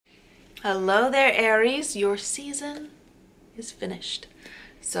Hello there, Aries. Your season is finished.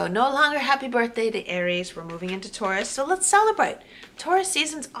 So no longer happy birthday to Aries. We're moving into Taurus. So let's celebrate. Taurus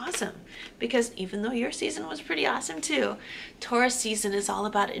season's awesome because even though your season was pretty awesome too, Taurus season is all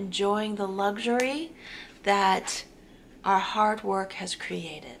about enjoying the luxury that our hard work has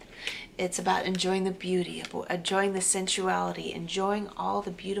created. It's about enjoying the beauty, enjoying the sensuality, enjoying all the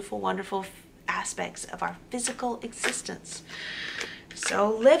beautiful, wonderful aspects of our physical existence.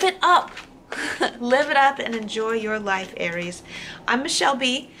 So live it up. Live it up and enjoy your life, Aries. I'm Michele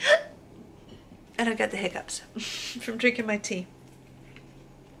B. And I got the hiccups from drinking my tea.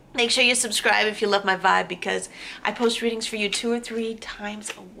 Make sure you subscribe if you love my vibe because I post readings for you 2 or 3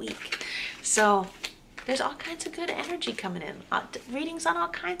 times a week. So there's all kinds of good energy coming in. Readings on all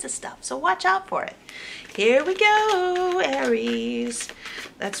kinds of stuff. So watch out for it. Here we go, Aries.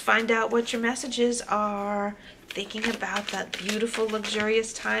 Let's find out what your messages are. Thinking about that beautiful,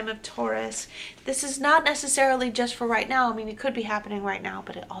 luxurious time of Taurus. This is not necessarily just for right now. I mean, it could be happening right now,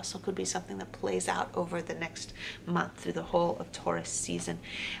 but it also could be something that plays out over the next month through the whole of Taurus season.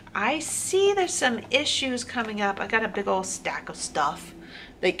 I see there's some issues coming up. I got a big old stack of stuff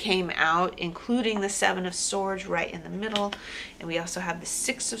that came out, including the 7 of Swords right in the middle. And we also have the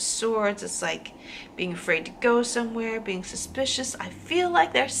 6 of Swords. It's like being afraid to go somewhere, being suspicious. I feel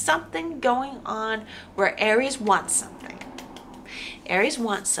like there's something going on where Aries wants something. Aries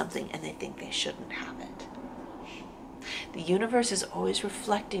wants something and they think they shouldn't have it. The universe is always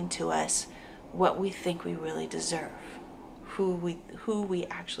reflecting to us what we think we really deserve. Who we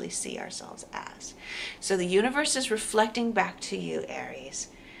actually see ourselves as. So the universe is reflecting back to you, Aries,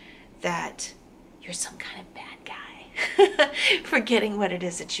 that you're some kind of bad guy for getting what it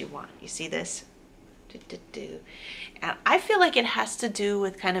is that you want. You see this? And I feel like it has to do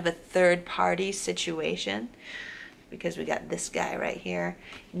with kind of a third party situation because we got this guy right here.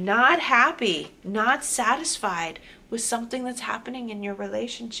 Not happy, not satisfied with something that's happening in your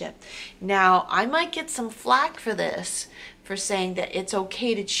relationship. Now, I might get some flack for this, for saying that it's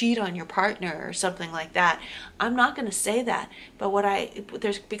okay to cheat on your partner or something like that. I'm not going to say that, but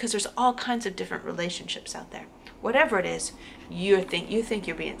because there's all kinds of different relationships out there. Whatever it is, you think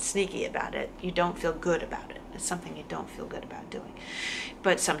you're being sneaky about it. You don't feel good about it. It's something you don't feel good about doing.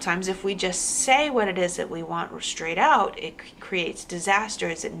 But sometimes if we just say what it is that we want straight out, it creates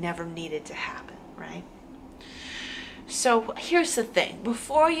disasters that never needed to happen, right? So here's the thing.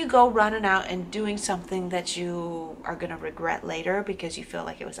 Before you go running out and doing something that you are going to regret later because you feel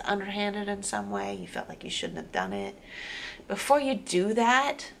like it was underhanded in some way, you felt like you shouldn't have done it, before you do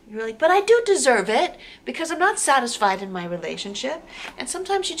that, you're like, but I do deserve it because I'm not satisfied in my relationship. And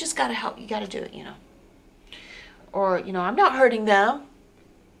sometimes you just got to help. You got to do it, Or, I'm not hurting them.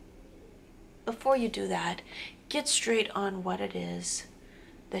 Before you do that, get straight on what it is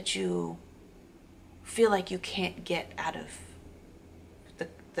that you feel like you can't get out of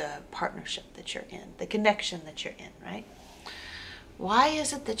the partnership that you're in, the connection that you're in, right? Why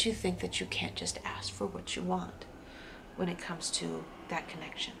is it that you think that you can't just ask for what you want when it comes to that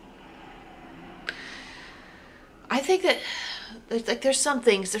connection? I think that there's some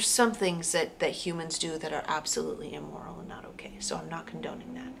things that humans do that are absolutely immoral and not okay. So I'm not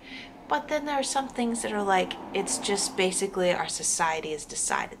condoning that. But then there are some things that are like, it's just basically our society has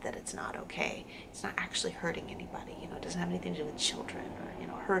decided that it's not okay. It's not actually hurting anybody. It doesn't have anything to do with children or,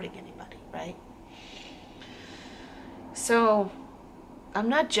 hurting anybody, right? So I'm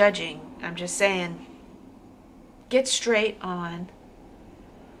not judging. I'm just saying, get straight on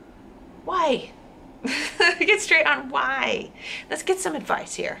why. Get straight on why. Let's get some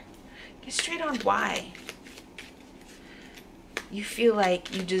advice here. Get straight on why. You feel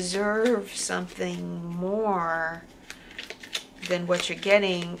like you deserve something more than what you're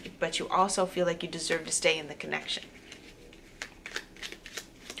getting, but you also feel like you deserve to stay in the connection.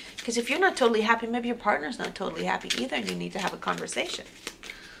 Because if you're not totally happy, maybe your partner's not totally happy either, and you need to have a conversation.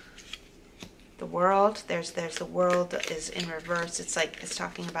 The world, the world is in reverse. It's like it's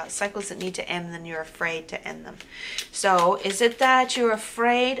talking about cycles that need to end, and then you're afraid to end them. So is it that you're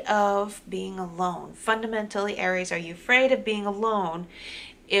afraid of being alone? Fundamentally, Aries, are you afraid of being alone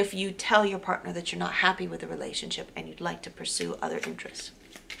if you tell your partner that you're not happy with the relationship and you'd like to pursue other interests?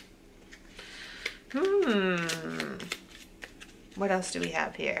 What else do we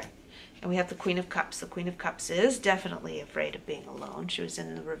have here? And we have the Queen of Cups. The Queen of Cups is definitely afraid of being alone. She was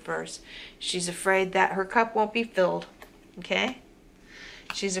in the reverse. She's afraid that her cup won't be filled. Okay?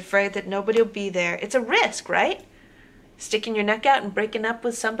 She's afraid that nobody will be there. It's a risk, right? Sticking your neck out and breaking up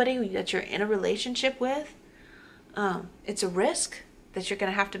with somebody that you're in a relationship with. It's a risk that you're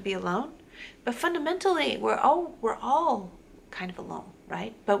going to have to be alone. But fundamentally, we're all kind of alone,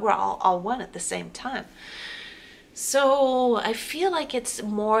 right? But we're all one at the same time. So I feel like it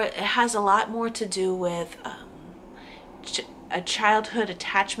has a lot more to do with a childhood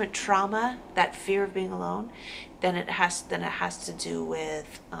attachment trauma, that fear of being alone, than it has to do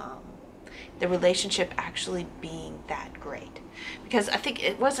with the relationship actually being that great. Because I think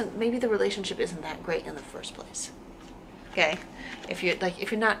maybe the relationship isn't that great in the first place. Okay, if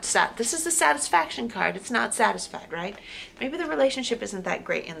you're not this is the satisfaction card. It's not satisfied, right? Maybe the relationship isn't that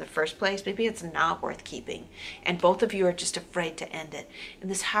great in the first place. Maybe it's not worth keeping, and both of you are just afraid to end it. And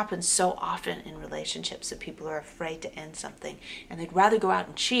this happens so often in relationships, that people are afraid to end something, and they'd rather go out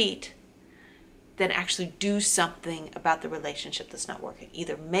and cheat than actually do something about the relationship that's not working,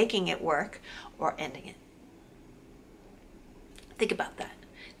 either making it work or ending it. Think about that.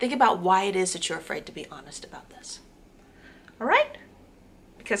 Think about why it is that you're afraid to be honest about this. All right?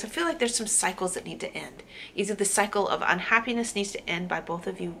 Because I feel like there's some cycles that need to end. Either the cycle of unhappiness needs to end by both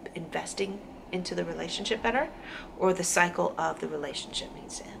of you investing into the relationship better, or the cycle of the relationship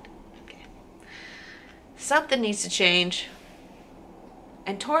needs to end. Okay. Something needs to change.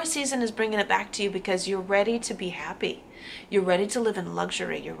 And Taurus season is bringing it back to you because you're ready to be happy. You're ready to live in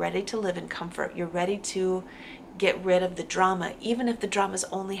luxury. You're ready to live in comfort. You're ready to get rid of the drama, even if the drama is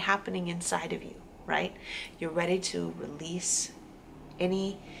only happening inside of you. Right? You're ready to release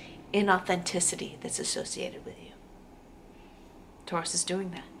any inauthenticity that's associated with you. Taurus is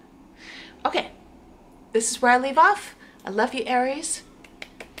doing that. Okay, this is where I leave off. I love you, Aries.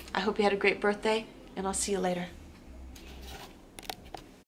 I hope you had a great birthday, and I'll see you later.